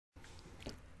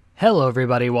Hello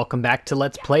everybody, welcome back to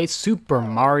Let's Play Super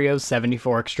Mario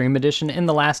 74 Extreme Edition. In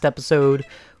the last episode,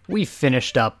 we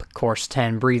finished up Course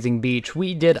 10, Breathing Beach.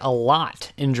 We did a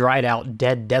lot in Dried Out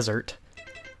Dead Desert.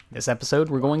 This episode,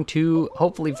 we're going to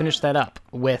hopefully finish that up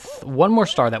with one more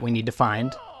star that we need to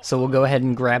find. So we'll go ahead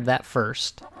and grab that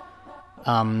first.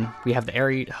 We have the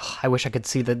area. I wish I could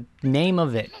see the name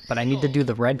of it, but I need to do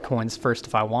the red coins first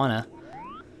if I wanna.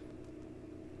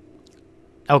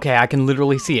 Okay, I can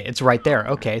literally see it. It's right there.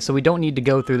 Okay, so we don't need to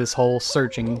go through this whole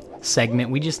searching segment.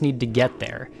 We just need to get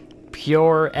there.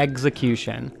 Pure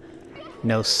execution.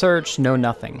 No search, no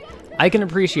nothing. I can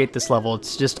appreciate this level.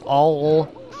 It's just all...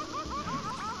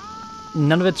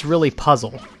 None of it's really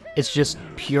puzzle. It's just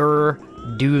pure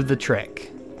do the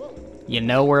trick. You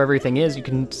know where everything is. You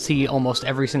can see almost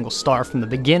every single star from the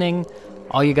beginning.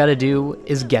 All you gotta do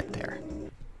is get there.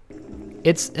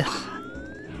 It's...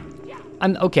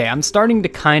 I'm starting to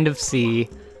kind of see,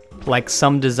 like,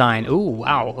 some design. Ooh,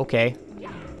 wow, okay.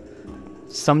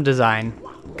 Some design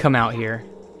come out here.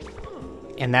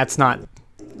 And that's not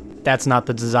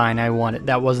the design I wanted.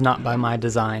 That was not by my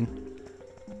design.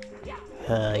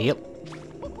 Yep.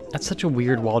 That's such a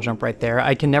weird wall jump right there.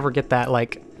 I can never get that,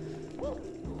 like,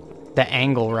 the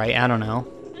angle right. I don't know.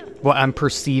 What I'm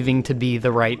perceiving to be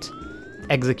the right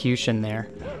execution there.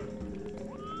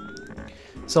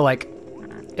 So, like...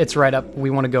 It's right up, we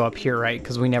want to go up here, right?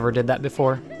 Because we never did that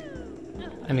before.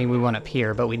 I mean, we went up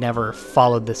here, but we never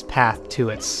followed this path to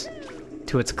its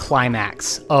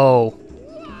climax. Oh.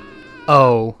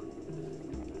 Oh.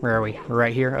 Where are we? We're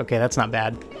right here? Okay, that's not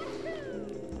bad.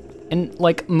 And,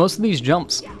 like, most of these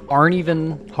jumps aren't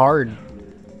even hard.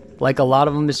 Like, a lot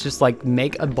of them is just, like,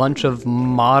 make a bunch of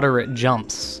moderate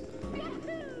jumps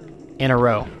in a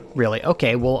row, really.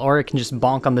 Okay, well, or it can just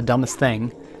bonk on the dumbest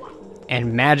thing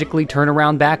and magically turn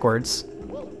around backwards.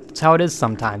 That's how it is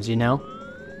sometimes, you know?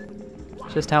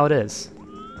 It's just how it is.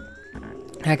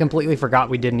 I completely forgot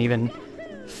we didn't even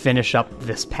finish up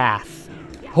this path.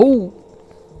 Oh!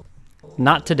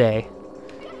 Not today.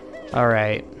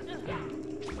 Alright.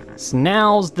 So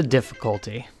now's the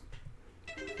difficulty.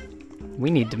 We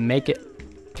need to make it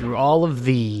through all of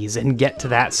these and get to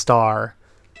that star.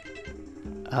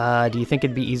 Do you think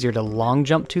it'd be easier to long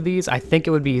jump to these? I think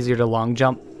it would be easier to long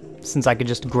jump since I could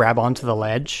just grab onto the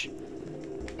ledge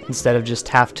instead of just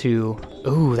have to...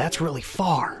 Ooh, that's really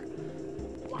far.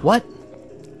 What?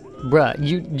 Bruh,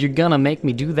 you're gonna make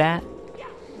me do that?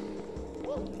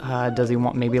 Does he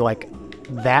want maybe like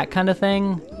that kind of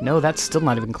thing? No, that's still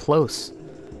not even close.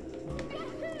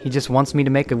 He just wants me to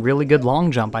make a really good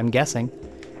long jump, I'm guessing.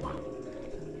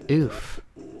 Oof.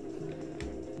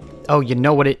 Oh, you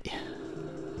know what it...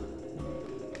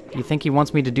 You think he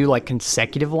wants me to do, like,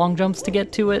 consecutive long jumps to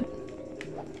get to it?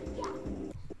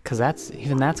 Because that's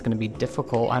going to be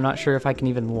difficult. I'm not sure if I can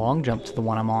even long jump to the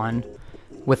one I'm on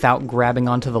without grabbing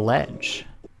onto the ledge.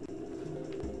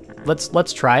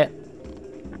 Let's try it.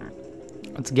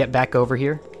 Let's get back over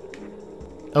here.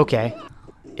 Okay.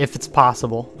 If it's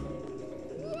possible.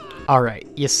 Alright,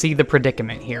 you see the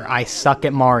predicament here. I suck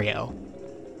at Mario.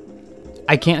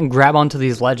 I can't grab onto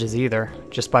these ledges either,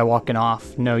 just by walking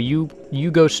off. No, you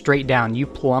go straight down. You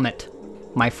plummet,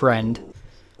 my friend.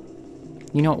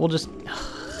 You know what, we'll just...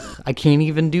 I can't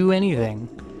even do anything.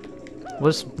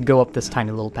 We'll just go up this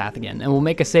tiny little path again. And we'll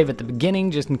make a save at the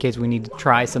beginning, just in case we need to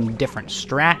try some different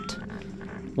strat.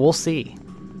 We'll see.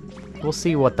 We'll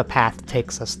see what the path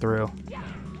takes us through.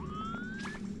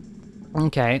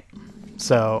 Okay,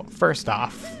 so, first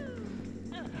off,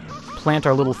 plant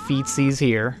our little feetsies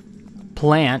here.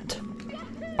 Plant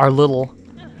our little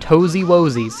toesy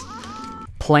woesies.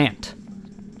 Plant.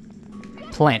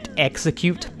 Plant.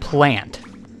 Execute. Plant.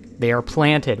 They are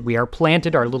planted. We are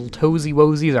planted. Our little toesy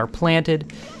woesies are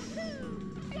planted.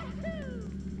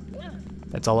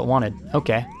 That's all it wanted.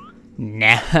 Okay.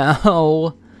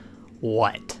 Now,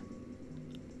 what?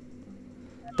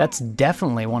 That's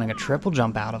definitely wanting a triple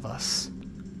jump out of us.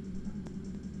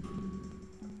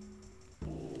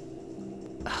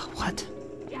 What?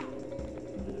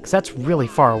 Because that's really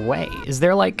far away. Is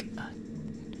there, like...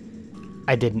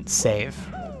 I didn't save.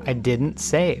 I didn't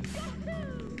save.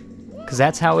 Because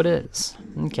that's how it is.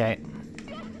 Okay.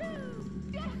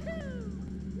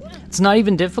 It's not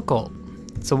even difficult.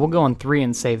 So we'll go on 3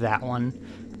 and save that one.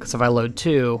 Because if I load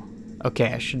 2...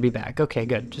 Okay, I should be back. Okay,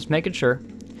 good. Just making sure.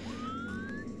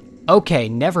 Okay,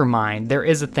 never mind. There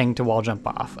is a thing to wall jump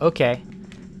off. Okay.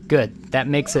 Good. That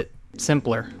makes it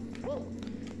simpler.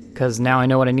 Because now I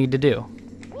know what I need to do.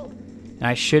 And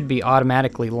I should be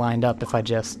automatically lined up if I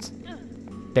just...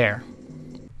 There.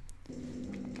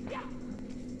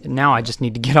 And now I just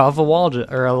need to get off a wall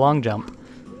or a long jump.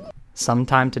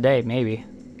 Sometime today, maybe.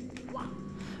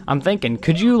 I'm thinking,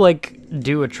 could you, like,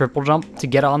 do a triple jump to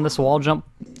get on this wall jump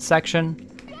section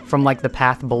from, like, the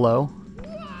path below?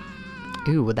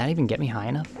 Ooh, would that even get me high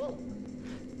enough?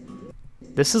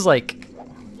 This is, like,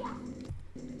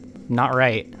 not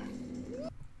right.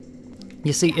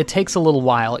 You see, it takes a little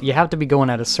while. You have to be going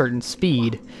at a certain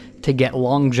speed to get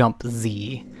long jump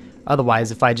Z.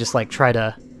 Otherwise, if I just, like, try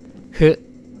to hit,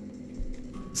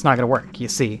 it's not gonna work, you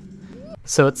see.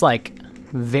 So it's, like,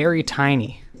 very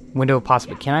tiny window of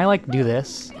possibility. Can I, like, do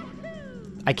this?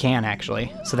 I can,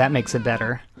 actually. So that makes it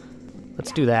better.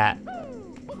 Let's do that.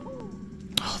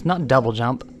 Oh, not double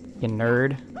jump, you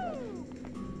nerd.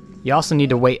 You also need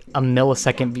to wait a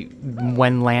millisecond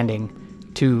when landing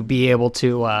to be able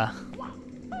to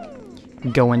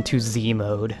go into Z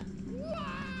mode.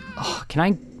 Oh, can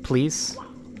I please?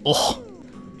 Oh,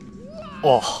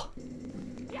 oh,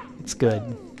 it's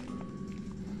good.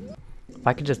 If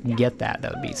I could just get that,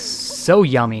 that would be so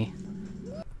yummy.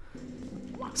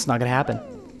 It's not gonna happen.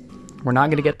 We're not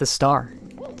gonna get the star.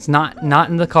 It's not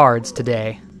in the cards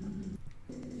today.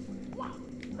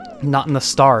 Not in the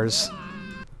stars,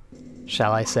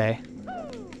 shall I say.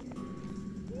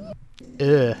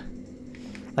 Ugh.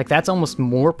 Like, that's almost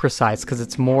more precise because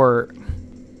it's more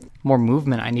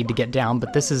movement I need to get down,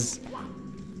 but this is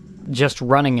just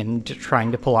running and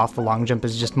trying to pull off the long jump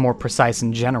is just more precise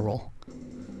in general.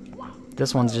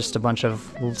 This one's just a bunch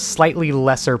of slightly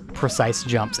lesser precise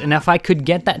jumps. And if I could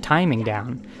get that timing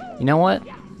down, you know what?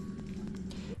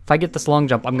 If I get this long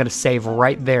jump, I'm going to save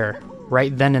right there,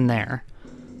 right then and there,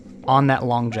 on that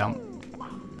long jump.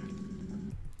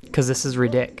 Because this is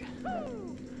ridiculous.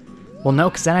 Well, no,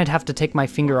 because then I'd have to take my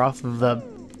finger off of the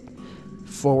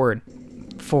forward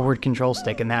control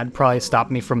stick, and that'd probably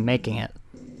stop me from making it.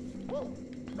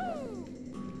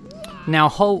 Now,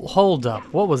 hold up.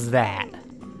 What was that?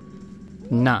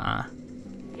 Nah.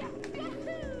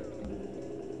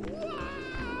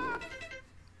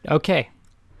 Okay.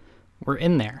 We're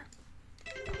in there.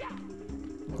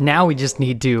 Now we just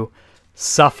need to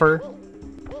suffer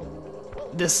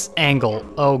this angle.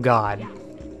 Oh, God.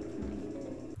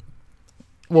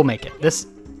 We'll make it. This,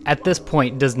 at this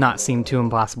point, does not seem too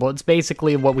impossible. It's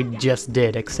basically what we just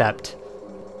did, except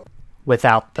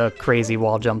without the crazy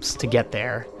wall jumps to get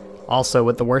there. Also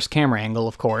with the worst camera angle,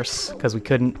 of course, because we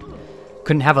couldn't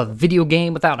have a video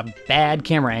game without a bad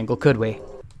camera angle, could we?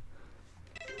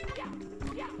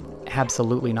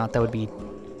 Absolutely not. That would be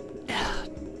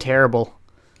terrible.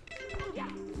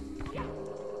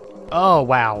 Oh,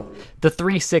 wow. The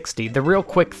 360, the real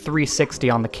quick 360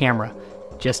 on the camera.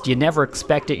 Just, you never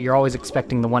expect it, you're always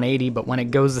expecting the 180, but when it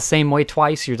goes the same way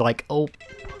twice, you're like, oh,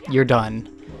 you're done.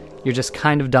 You're just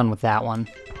kind of done with that one.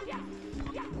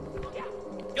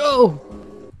 Oh!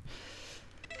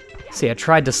 See, I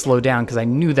tried to slow down because I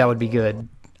knew that would be good.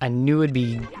 I knew it'd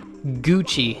be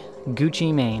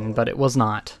Gucci Mane, but it was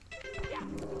not.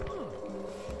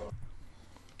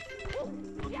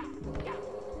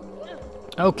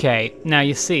 Okay, now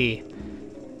you see,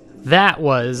 that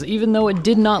was, even though it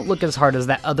did not look as hard as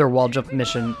that other wall jump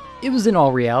mission, it was in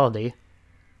all reality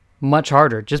much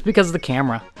harder, just because of the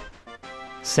camera.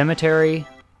 Cemetery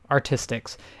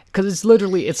Artistics. Because it's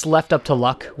literally, it's left up to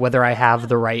luck whether I have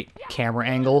the right camera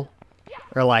angle,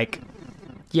 or like,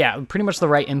 yeah, pretty much the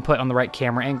right input on the right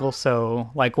camera angle,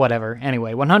 so, like, whatever.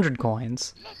 Anyway, 100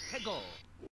 coins.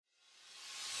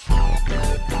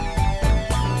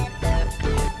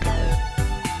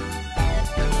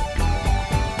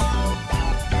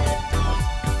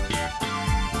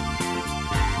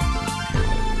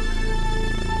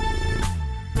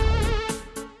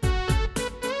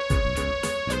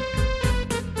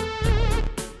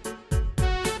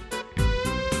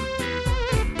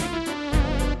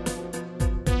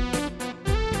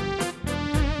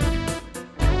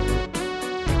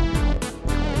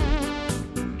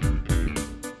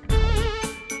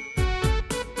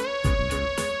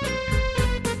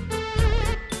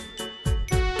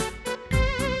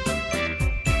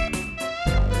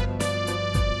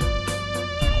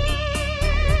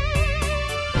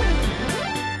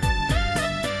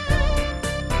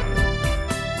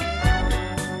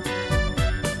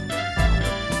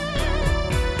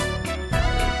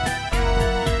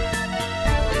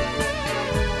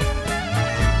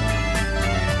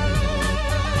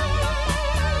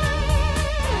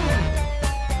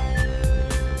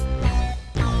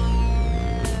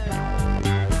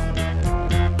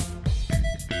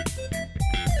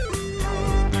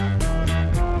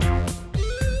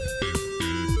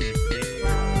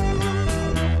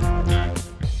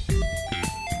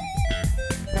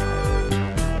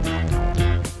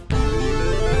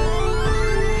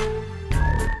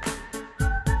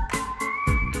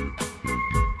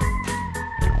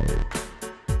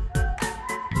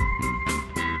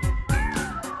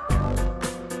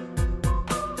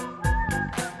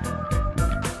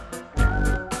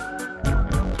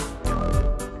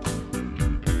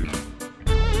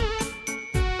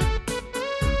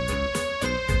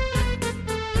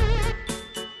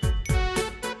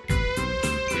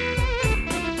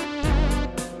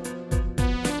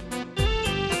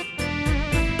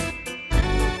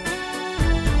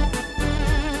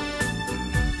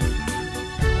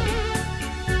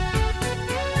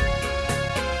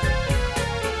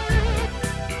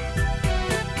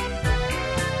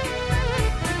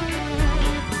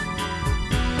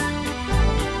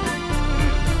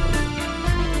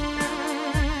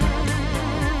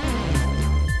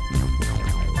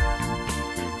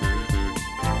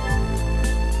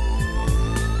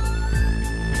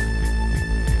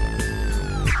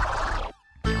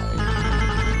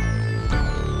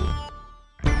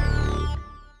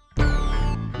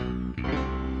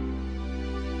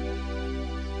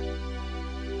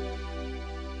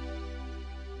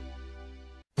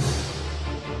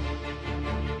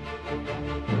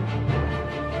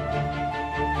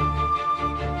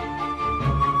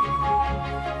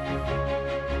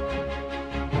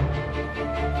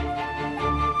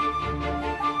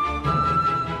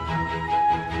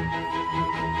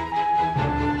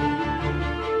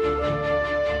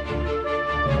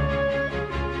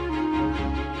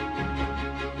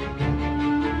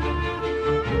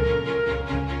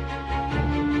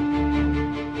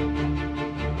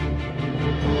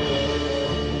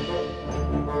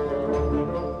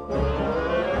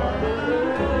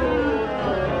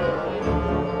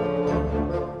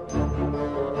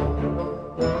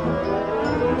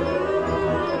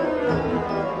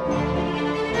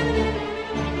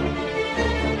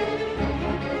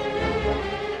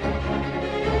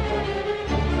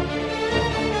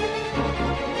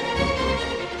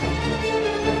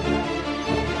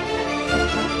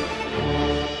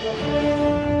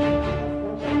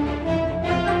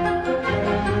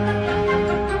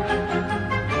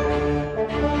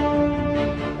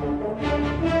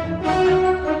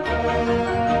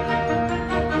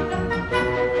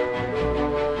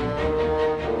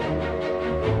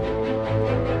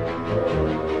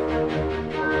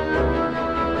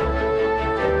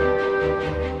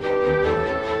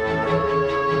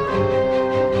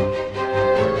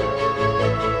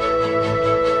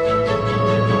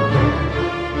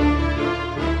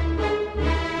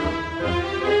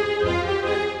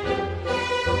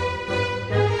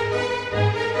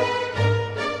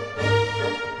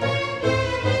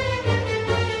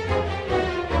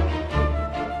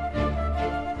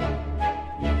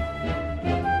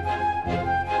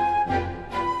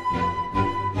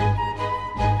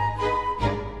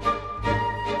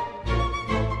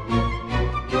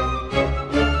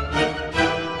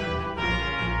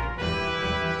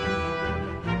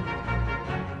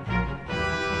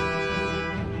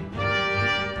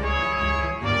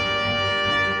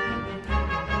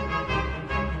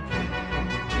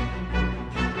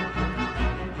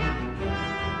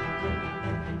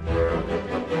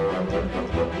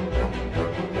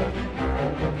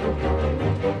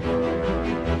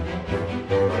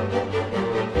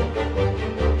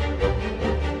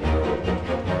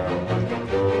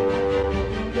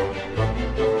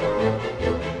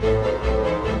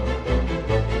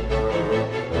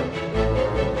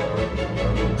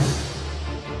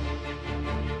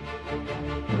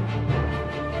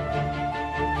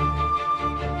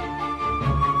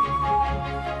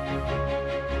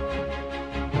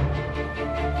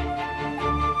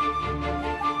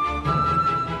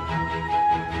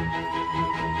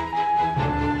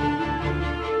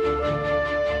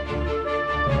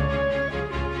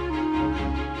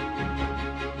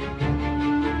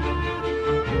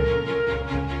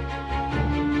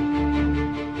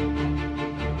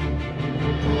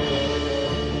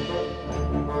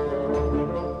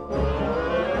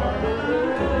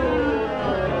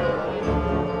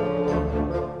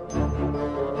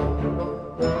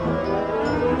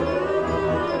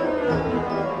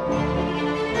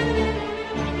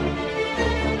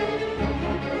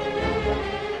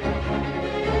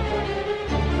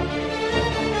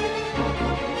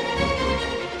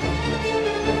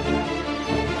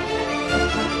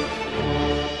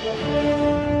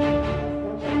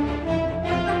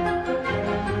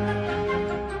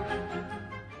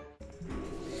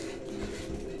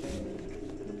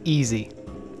 Easy.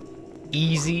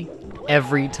 Easy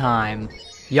every time.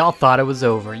 Y'all thought it was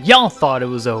over. Y'all thought it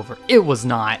was over. It was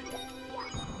not.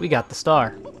 We got the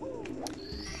star.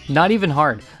 Not even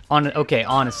hard. Okay,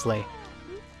 honestly.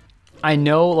 I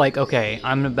know, like, okay,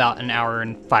 I'm about an hour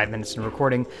and 5 minutes in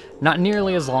recording. Not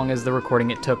nearly as long as the recording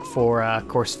it took for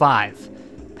Course 5.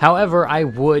 However, I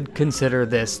would consider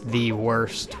this the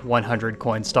worst 100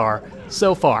 coin star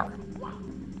so far.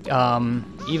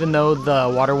 Even though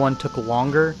the water one took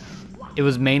longer, it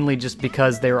was mainly just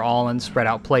because they were all in spread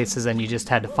out places and you just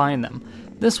had to find them.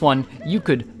 This one, you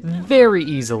could very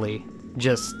easily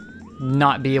just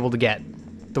not be able to get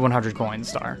the 100 coin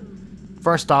star.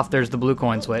 First off, there's the blue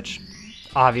coin switch.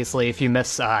 Obviously, if you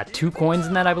miss 2 coins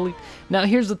in that, I believe. Now,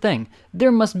 here's the thing.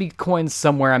 There must be coins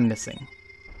somewhere I'm missing.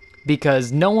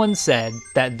 Because no one said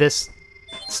that this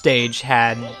stage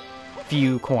had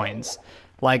few coins.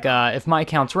 Like, if my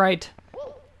count's right,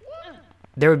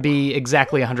 there would be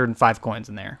exactly 105 coins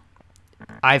in there.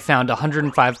 I found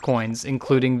 105 coins,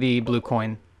 including the blue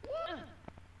coin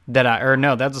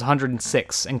that's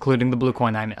 106, including the blue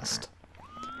coin I missed.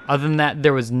 Other than that,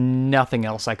 there was nothing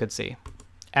else I could see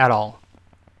at all.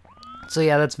 So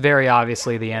yeah, that's very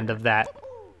obviously the end of that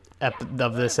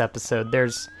of this episode.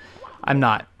 I'm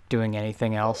not doing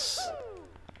anything else.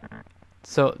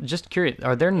 So just curious,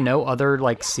 are there no other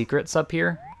like secrets up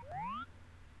here?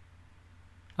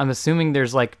 I'm assuming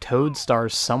there's like toad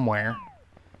stars somewhere.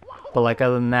 But like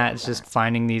other than that, it's just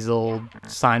finding these little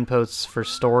signposts for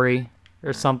story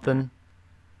or something.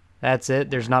 That's it.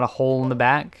 There's not a hole in the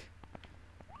back.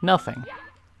 Nothing.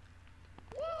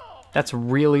 That's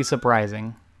really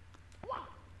surprising.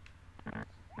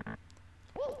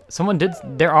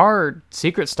 There are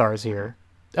secret stars here.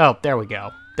 Oh, there we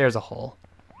go. There's a hole.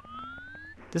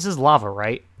 This is lava,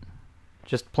 right?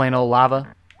 Just plain old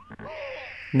lava?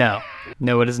 No.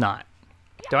 No, it is not.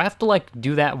 Do I have to, like,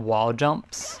 do that wall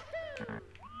jumps?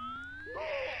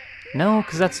 No,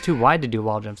 because that's too wide to do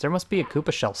wall jumps. There must be a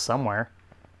Koopa shell somewhere.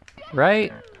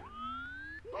 Right?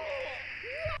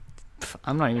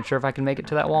 I'm not even sure if I can make it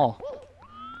to that wall.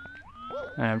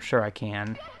 I'm sure I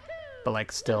can. But,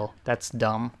 like, still, that's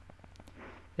dumb.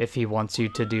 If he wants you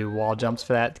to do wall jumps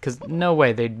for that. Because no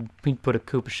way they'd put a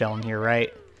Koopa shell in here,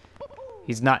 right?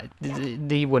 He's not...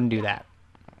 He wouldn't do that.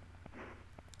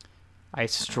 I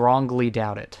strongly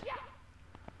doubt it. I'm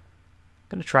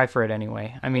gonna try for it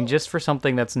anyway. I mean, just for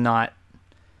something that's not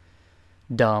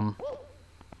dumb.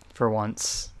 For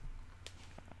once.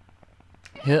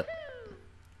 Yep.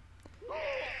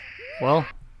 Well,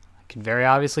 I can very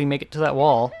obviously make it to that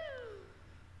wall.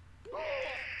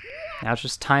 Now it's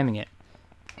just timing it.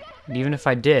 And even if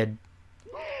I did,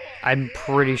 I'm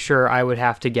pretty sure I would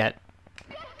have to get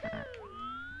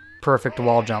perfect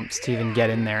wall jumps to even get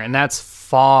in there. And that's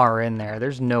far in there.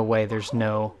 There's no way there's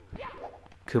no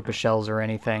Koopa shells or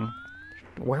anything.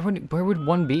 Where would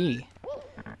one be?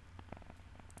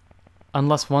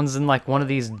 Unless one's in like one of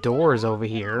these doors over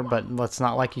here, but it's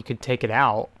not like you could take it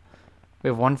out. We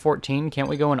have 114. Can't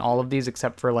we go in all of these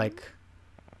except for like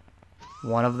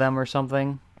one of them or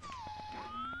something?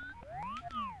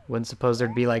 Wouldn't suppose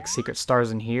there'd be like secret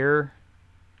stars in here.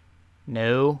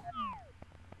 No.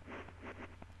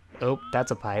 Oh, that's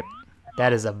a pipe.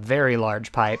 That is a very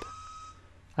large pipe.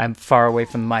 I'm far away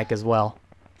from the mic as well,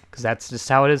 because that's just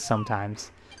how it is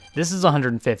sometimes. This is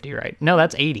 150, right? No,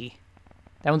 that's 80.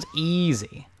 That one's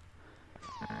easy.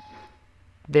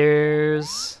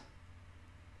 There's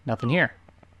nothing here.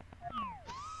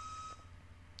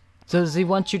 So does he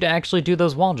want you to actually do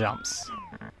those wall jumps?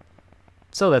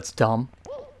 So that's dumb.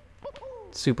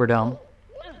 Super dumb.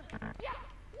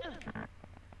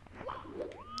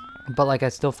 But like I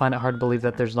still find it hard to believe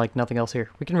that there's like nothing else here.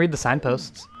 We can read the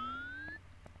signposts.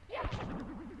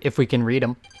 If we can read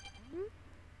them.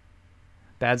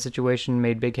 Bad situation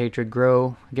made big hatred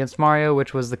grow against Mario,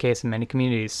 which was the case in many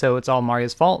communities. So it's all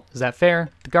Mario's fault. Is that fair?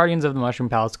 The Guardians of the Mushroom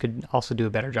Palace could also do a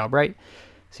better job, right?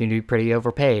 Seem to be pretty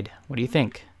overpaid. What do you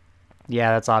think?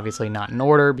 Yeah, that's obviously not in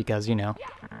order because, you know,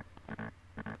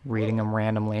 reading them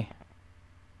randomly.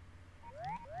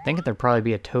 I think there'd probably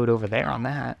be a toad over there on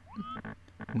that.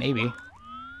 Maybe.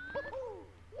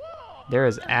 There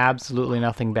is absolutely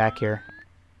nothing back here.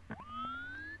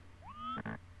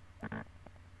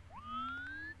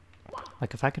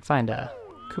 Like if I could find a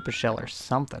Koopa shell or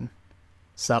something.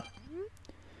 Sup.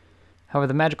 However,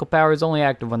 the magical power is only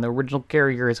active when the original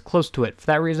carrier is close to it. For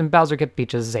that reason, Bowser kept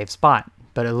Peach as a safe spot.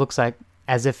 But it looks like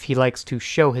as if he likes to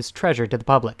show his treasure to the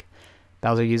public.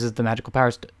 Bowser uses the magical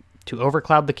powers to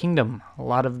overcloud the kingdom. A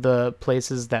lot of the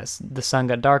places that the sun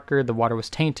got darker, the water was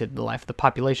tainted, the life of the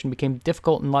population became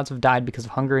difficult, and lots have died because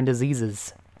of hunger and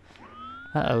diseases.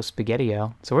 Uh-oh,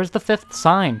 Spaghetti-O. So where's the 5th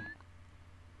sign?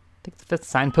 think the 5th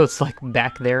signpost's like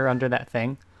back there under that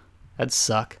thing. That'd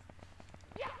suck.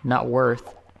 Not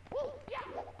worth.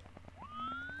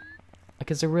 Like,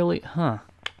 is there really... Huh.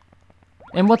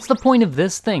 And what's the point of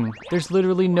this thing? There's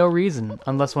literally no reason,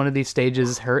 unless one of these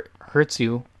stages hurts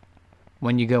you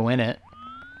when you go in it.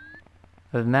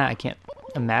 Other than that, I can't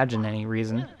imagine any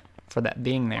reason for that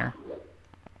being there.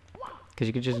 Because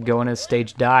you could just go in a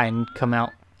stage, die, and come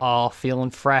out all feeling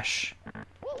fresh.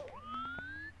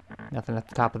 Nothing at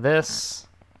the top of this.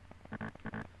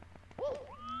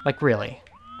 Like, really?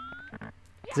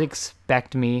 Does it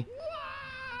expect me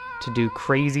to do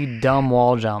crazy, dumb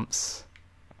wall jumps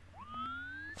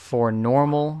for a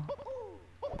normal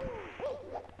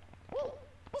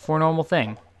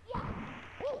thing?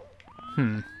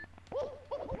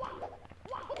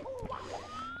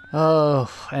 Oh,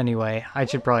 anyway, I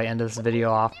should probably end this video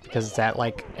off because it's at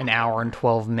like an hour and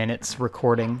 12 minutes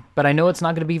recording. But I know it's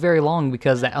not going to be very long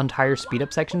because that entire speed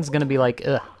up section is going to be like,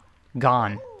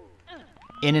 gone.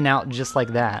 In and out just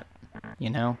like that, you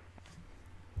know?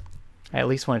 I at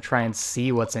least want to try and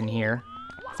see what's in here,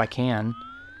 if I can.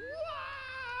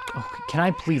 Oh, can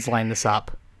I please line this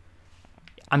up?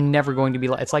 I'm never going to be...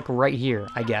 It's like right here,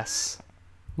 I guess.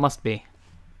 Must be.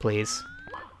 Please.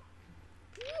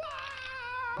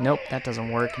 Nope, that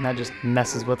doesn't work, and that just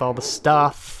messes with all the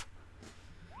stuff.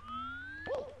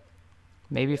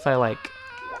 Maybe if I, like...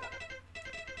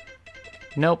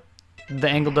 Nope, the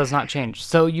angle does not change.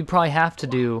 So you probably have to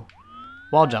do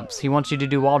wall jumps. He wants you to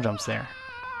do wall jumps there.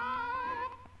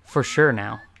 For sure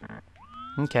now.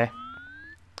 Okay.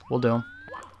 We'll do them.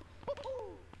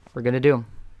 We're gonna do them.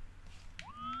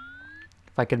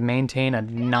 If I could maintain a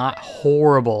not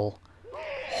horrible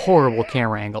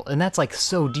camera angle. And that's like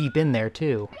so deep in there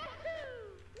too.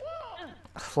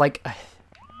 Like,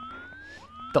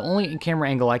 the only camera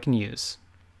angle I can use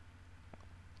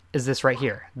is this right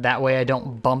here. That way I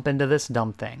don't bump into this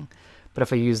dumb thing. But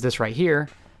if I use this right here,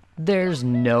 there's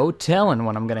no telling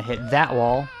when I'm gonna hit that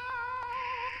wall.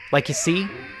 Like, you see?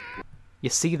 You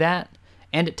see that?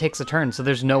 And it takes a turn, so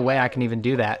there's no way I can even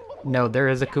do that. No, there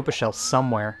is a Koopa shell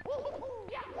somewhere.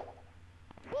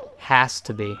 Has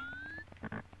to be.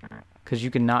 Because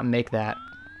you cannot make that.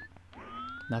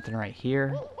 Nothing right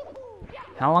here.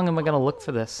 How long am I going to look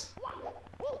for this?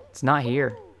 It's not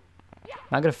here. I'm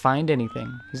not going to find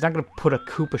anything. He's not going to put a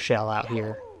Koopa shell out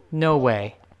here. No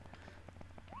way.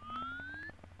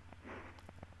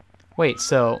 Wait,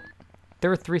 so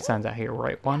there are 3 signs out here,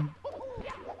 right? One.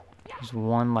 There's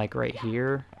one like right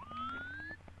here.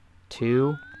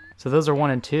 2. So those are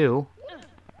 1 and 2.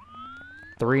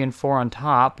 3 and 4 on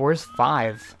top. Where's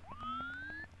 5?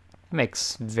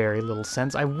 Makes very little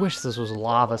sense. I wish this was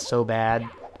lava so bad.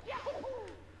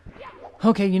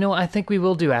 Okay, you know what? I think we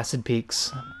will do Acid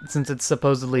Peaks, since it's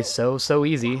supposedly so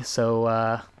easy.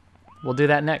 So, we'll do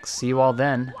that next. See you all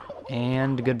then,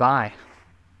 and goodbye.